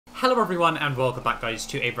Hello everyone and welcome back guys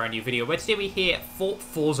to a brand new video where today we're here for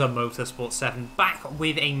Forza Motorsport 7 back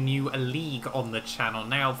with a new league on the channel.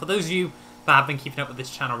 Now for those of you that have been keeping up with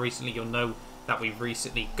this channel recently, you'll know that we've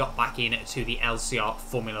recently got back into the LCR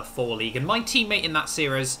Formula 4 League, and my teammate in that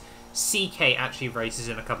series, CK, actually races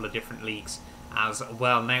in a couple of different leagues as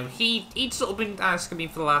well. Now he'd sort of been asking me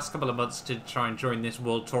for the last couple of months to try and join this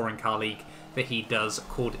World Touring Car League that he does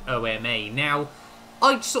called OMA. Now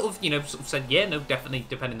I sort of said, yeah, no, definitely,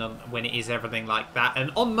 depending on when it is, everything like that. And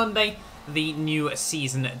on Monday, the new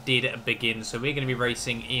season did begin. So we're going to be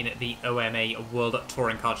racing in the OMA World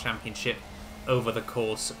Touring Car Championship over the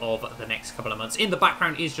course of the next couple of months. In the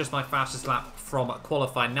background is just my fastest lap from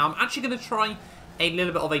qualifying. Now, I'm actually going to try a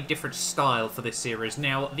little bit of a different style for this series.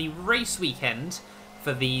 Now, the race weekend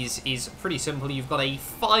for these is pretty simple. You've got a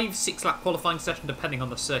 5-6 lap qualifying session, depending on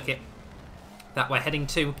the circuit that we're heading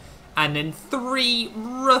to, and then 3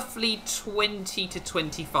 roughly 20 to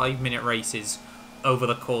 25 minute races over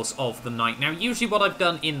the course of the night. Now, usually what I've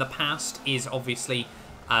done in the past is obviously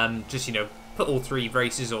just, put all 3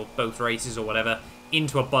 races or both races or whatever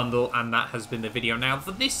into a bundle, and that has been the video. Now,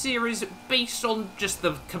 for this series, based on just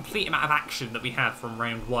the complete amount of action that we had from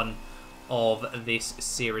round 1 of this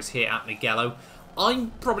series here at Mugello,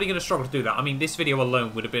 I'm probably going to struggle to do that. I mean, this video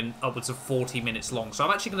alone would have been upwards of 40 minutes long. So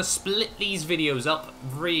I'm actually going to split these videos up.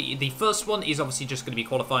 The first one is obviously just going to be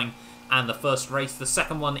qualifying and the first race. The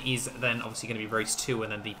second one is then obviously going to be race 2,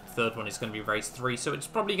 and then the third one is going to be race 3. So it's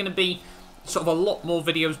probably going to be sort of a lot more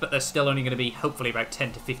videos, but they're still only going to be hopefully about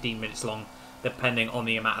 10 to 15 minutes long, depending on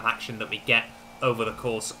the amount of action that we get over the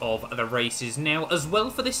course of the races. Now, as well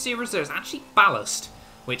for this series, there's actually ballast,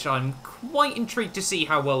 which I'm quite intrigued to see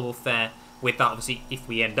how well we'll fare with that, obviously, if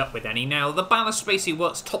we end up with any. Now, the ballast basically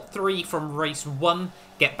works top 3 from race 1,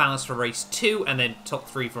 get ballast for race 2, and then top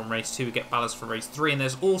 3 from race 2, get ballast for race 3. And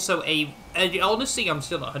there's also honestly, I'm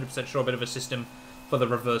still not 100% sure, a bit of a system for the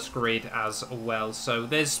reverse grid as well. So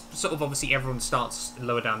there's sort of, obviously, everyone starts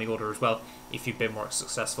lower down the order as well, if you've been more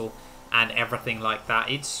successful, and everything like that.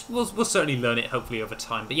 We'll certainly learn it, hopefully, over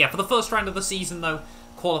time. But yeah, for the first round of the season, though,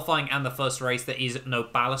 qualifying and the first race, there is no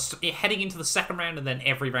ballast. Heading into the second round and then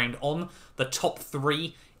every round on, the top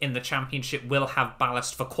 3 in the championship will have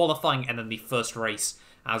ballast for qualifying and then the first race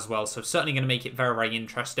as well. So certainly going to make it very, very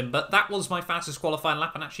interesting. But that was my fastest qualifying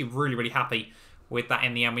lap, and actually really, really happy with that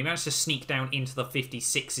in the end. We managed to sneak down into the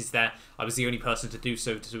 56s there. I was the only person to do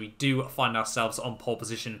so, so we do find ourselves on pole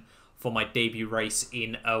position for my debut race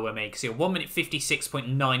in OMA. Because 1 minute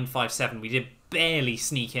 56.957, we did barely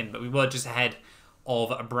sneak in, but we were just ahead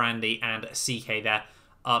of Brandy and CK there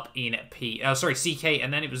up in CK,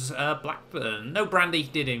 and then it was Blackburn. No, Brandy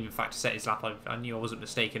did in fact set his lap. I knew I wasn't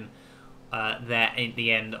mistaken there at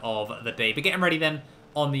the end of the day. But getting ready then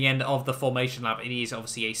on the end of the formation lap, it is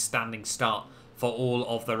obviously a standing start for all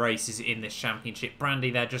of the races in this championship.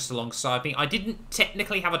 Brandy there just alongside me. I didn't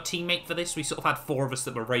technically have a teammate for this. We sort of had 4 of us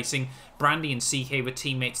that were racing. Brandy and CK were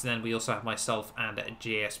teammates, and then we also have myself and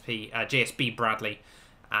JSB Bradley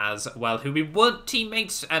as well, who we weren't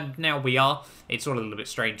teammates, and now we are. It's all a little bit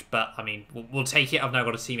strange, but I mean, we'll take it. I've now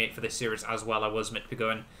got a teammate for this series as well. I was meant to be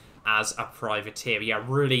going as a privateer. But yeah,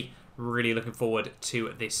 really, really looking forward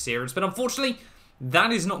to this series. But unfortunately,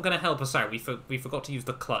 that is not going to help us out. We forgot to use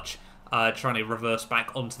the clutch, trying to reverse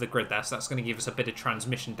back onto the grid there, so that's going to give us a bit of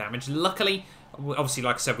transmission damage. Luckily, obviously,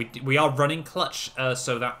 like I said, we are running clutch,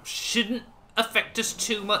 so that shouldn't affect us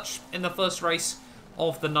too much in the first race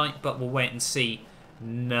of the night, but we'll wait and see.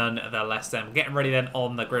 Nonetheless, then getting ready then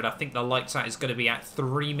on the grid. I think the lights out is going to be at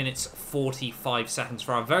 3 minutes 45 seconds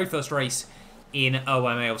for our very first race in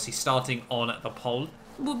OMA. Obviously, starting on the pole.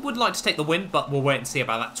 Would like to take the win, but we'll wait and see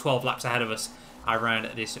about that. 12 laps ahead of us around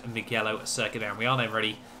this Mugello circuit. And we are now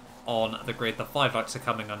ready on the grid. The 5 lights are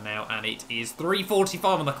coming on now, and it is 3:45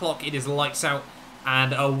 on the clock. It is lights out,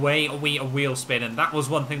 and away we wheel spin. And that was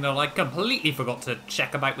one thing that I completely forgot to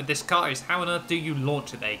check about with this car, is how on earth do you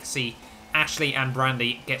launch it there? You can see Ashley and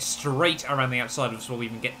Brandy get straight around the outside of us while we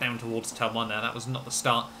even get down towards turn 1 there. That was not the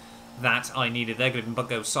start that I needed. They're going to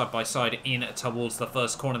go side by side in towards the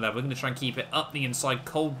first corner there. We're going to try and keep it up the inside.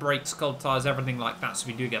 Cold brakes, cold tyres, everything like that. So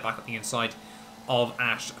we do get back up the inside of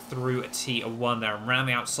Ash through T1 there, and around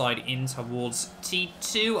the outside in towards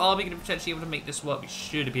T2. Are we going to potentially able to make this work? We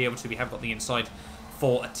should be able to. We have got the inside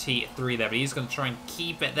for T3 there, but he's going to try and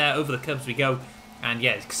keep it there. Over the curbs we go. And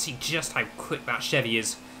yeah, you can see just how quick that Chevy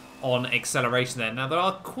is on acceleration there. Now, there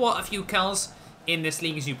are quite a few cars in this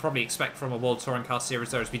league, as you probably expect from a World Touring Car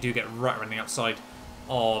Series there, as we do get right around the outside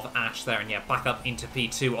of Ash there. And yeah, back up into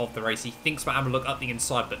P2 of the race. He thinks about having a look up the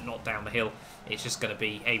inside, but not down the hill. It's just going to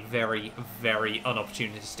be a very, very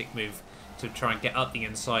unopportunistic move to try and get up the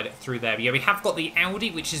inside through there. But yeah, we have got the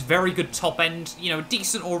Audi, which is very good top end, you know,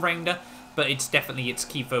 decent all-rounder, but it's definitely its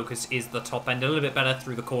key focus is the top end, a little bit better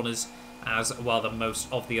through the corners as well than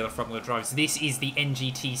most of the other front-wheel drives. This is the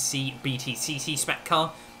NGTC BTCC spec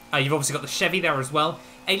car. You've obviously got the Chevy there as well.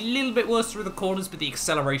 A little bit worse through the corners, but the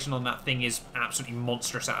acceleration on that thing is absolutely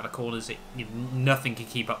monstrous out of the corners. Nothing can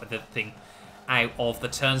keep up with the thing out of the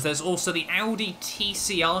turns. There's also the Audi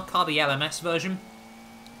TCR car, the LMS version,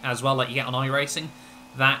 as well, that you get on iRacing.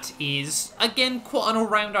 That is, again, quite an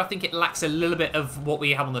all-rounder. I think it lacks a little bit of what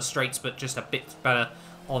we have on the straights, but just a bit better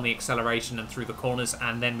on the acceleration and through the corners.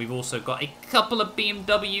 And then we've also got a couple of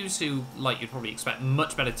BMWs who, like you'd probably expect,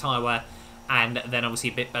 much better tyre wear, and then obviously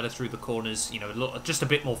a bit better through the corners, you know, just a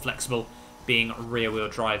bit more flexible, being rear-wheel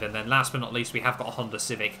drive. And then last but not least, we have got a Honda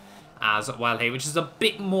Civic as well here, which is a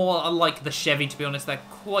bit more like the Chevy, to be honest. They're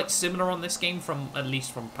quite similar on this game, at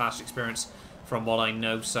least from past experience, from what I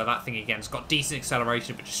know. So that thing, again, has got decent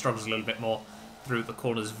acceleration, but just struggles a little bit more through the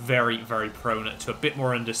corners. Very, very prone to a bit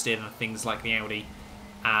more understeer than things like the Audi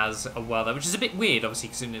as well, though, which is a bit weird, obviously,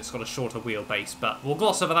 considering it's got a shorter wheelbase. But we'll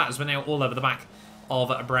gloss over that as we're now all over the back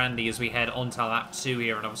of Brandy as we head onto lap 2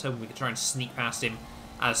 here, and I was hoping we could try and sneak past him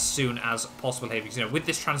as soon as possible here, because, you know, with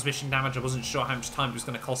this transmission damage, I wasn't sure how much time it was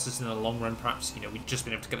going to cost us in the long run. Perhaps, you know, we'd just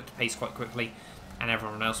been able to get it to pace quite quickly, and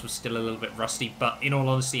everyone else was still a little bit rusty. But in all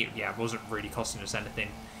honesty, yeah, it wasn't really costing us anything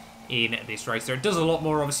in this race there. It does a lot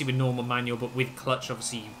more, obviously, with normal manual, but with clutch,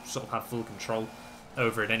 obviously, you sort of have full control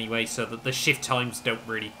over it anyway, so that the shift times don't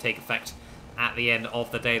really take effect at the end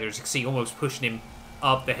of the day. There, as you can see, almost pushing him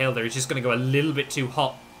up the hill there. He's just going to go a little bit too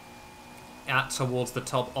hot towards the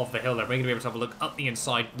top of the hill there. We're going to be able to have a look up the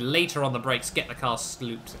inside later on the brakes, get the car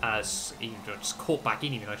slooped, just caught back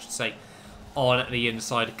in, even I should say, on the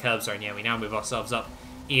inside of curb zone. Yeah, we now move ourselves up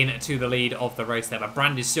into the lead of the race there, but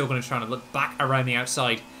Brandy's still going to try and look back around the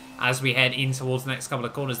outside as we head in towards the next couple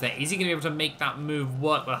of corners there. Is he going to be able to make that move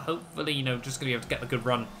work? Well, hopefully, you know, just going to be able to get the good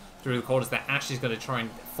run through the corners there. Ash is going to try and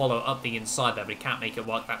follow up the inside there, but he can't make it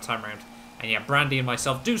work that time around. And yeah, Brandy and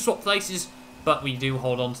myself do swap places, but we do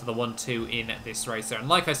hold on to the 1-2 in this race there. And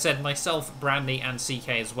like I said, myself, Brandy, and CK,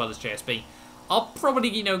 as well as JSB, are probably,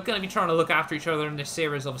 you know, going to be trying to look after each other in this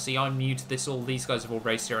series. Obviously, I'm new to this. All these guys have all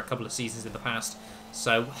raced here a couple of seasons in the past.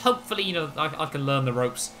 So hopefully, you know, I can learn the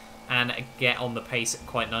ropes and get on the pace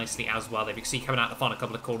quite nicely as well. There you can see coming out the final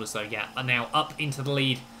couple of corners, though, yeah, are now up into the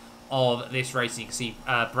lead of this race. You can see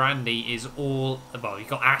Brandy is all, well, you've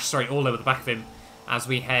got Ash, sorry, all over the back of him as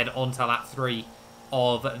we head on to lap 3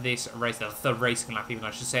 of this race, the third racing lap even,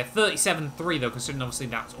 I should say. 37.3 though, considering obviously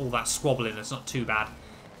that's all that squabbling, it's not too bad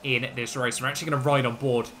in this race. We're actually going to ride on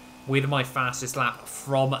board with my fastest lap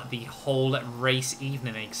from the whole race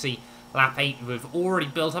evening. And you can see lap 8, we've already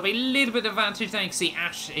built up a little bit of advantage there. You can see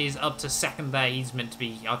Ash is up to second there. He's meant to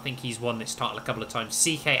be, I think he's won this title a couple of times.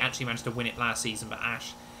 CK actually managed to win it last season, but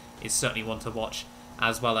Ash is certainly one to watch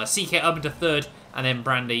as well. CK up into third, and then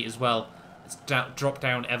Brandy as well. Drop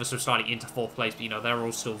down ever so slightly into fourth place, but you know, they're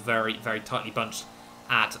all still very, very tightly bunched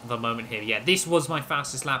at the moment here. Yeah, this was my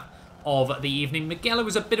fastest lap of the evening. Mugello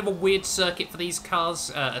was a bit of a weird circuit for these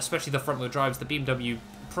cars, especially the front-wheel drives. The BMW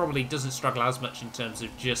probably doesn't struggle as much in terms of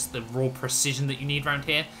just the raw precision that you need around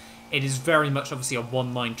here. It is very much obviously a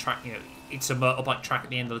one-line track. You know, it's a motorbike track at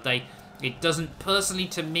the end of the day. It doesn't, personally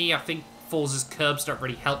to me, I think Forza's curbs don't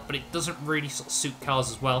really help, but it doesn't really sort of suit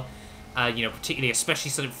cars as well. You know, particularly,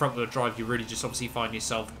 especially sort of front-wheel drive, you really just obviously find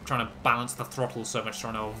yourself trying to balance the throttle so much,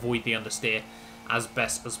 trying to avoid the understeer as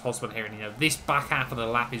best as possible here. And, you know, this back half of the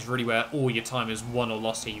lap is really where all your time is won or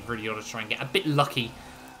lost here. You've really got to try and get a bit lucky,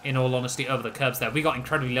 in all honesty, over the curbs there. We got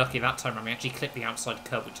incredibly lucky that time around. We actually clipped the outside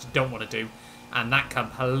curb, which you don't want to do. And that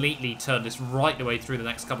completely turned us right the way through the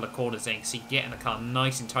next couple of corners there. You can see getting the car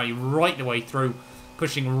nice and tidy right the way through,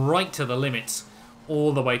 pushing right to the limits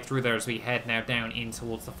all the way through there as we head now down in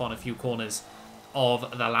towards the final few corners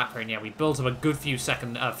of the lap here. And yeah, we built up a good few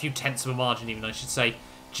tenths of a margin even, I should say,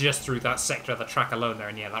 just through that sector of the track alone there.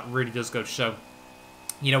 And yeah, that really does go to show,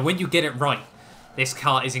 you know, when you get it right, this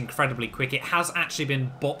car is incredibly quick. It has actually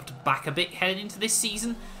been bopped back a bit heading into this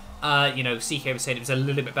season. You know, CK was saying it was a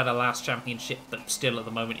little bit better last championship, but still at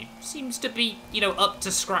the moment it seems to be, you know, up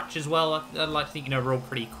to scratch as well. I'd like to think, you know, we're all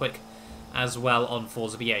pretty quick as well on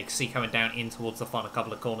Forza. But yeah, you can see coming down in towards the final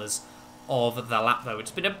couple of corners of the lap, though.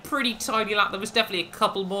 It's been a pretty tidy lap. There was definitely a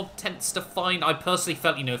couple more tenths to find. I personally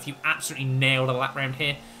felt, you know, if you absolutely nailed a lap round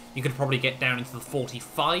here, you could probably get down into the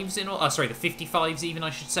 45s, the 55s even,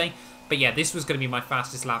 I should say. But yeah, this was going to be my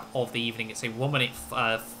fastest lap of the evening. It's a 1 minute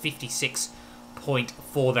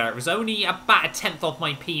 56.4 there. It was only about a tenth off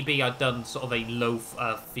my PB. I'd done sort of a low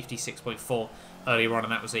 56.4 earlier on,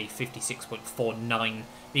 and that was a 56.49.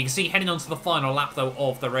 You can see heading on to the final lap, though,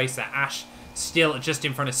 of the race there, Ash still just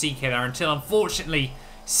in front of CK there until, unfortunately,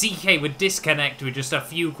 CK would disconnect with just a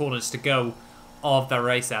few corners to go of the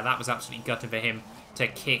race there. That was absolutely gutting for him to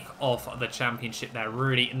kick off the championship there.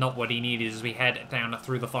 Really not what he needed as we head down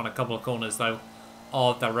through the final couple of corners, though,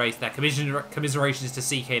 of the race there. Commiserations to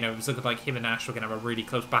CK. It was looking like him and Ash were going to have a really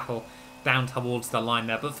close battle down towards the line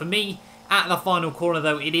there. But for me, at the final corner,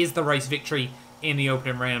 though, it is the race victory in the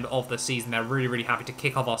opening round of the season. They're really, really happy to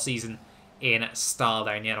kick off our season in style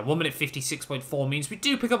there. And yeah, a 1 minute 56.4 means we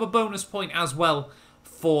do pick up a bonus point as well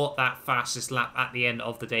for that fastest lap at the end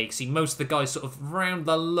of the day. You see most of the guys sort of around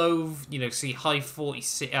the low, you know, see high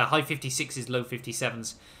 56s, low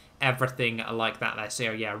 57s, everything like that there.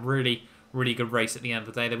 So yeah, really, really good race at the end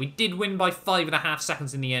of the day. That we did win by 5.5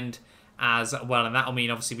 seconds in the end as well, and that'll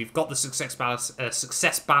mean obviously we've got the success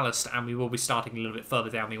ballast, and we will be starting a little bit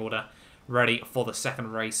further down the order, ready for the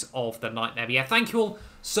second race of the night there. But yeah, thank you all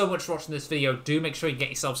so much for watching this video. Do make sure you get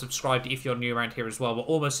yourself subscribed if you're new around here as well. We're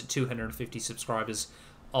almost at 250 subscribers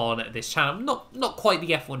on this channel. Not quite the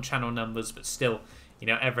F1 channel numbers, but still, you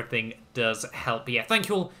know, everything does help. But yeah, thank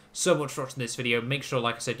you all so much for watching this video. Make sure,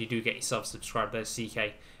 like I said, you do get yourself subscribed. There's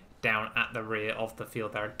CK down at the rear of the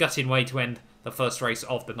field there. A gutting way to end the first race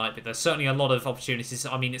of the night, but there's certainly a lot of opportunities.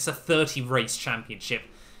 I mean, it's a 30-race championship.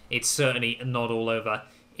 It's certainly not all over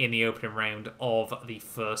in the opening round of the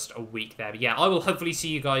first week there. But yeah, I will hopefully see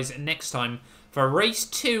you guys next time for race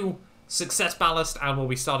 2, Success Ballast, and we'll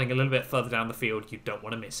be starting a little bit further down the field. You don't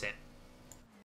want to miss it.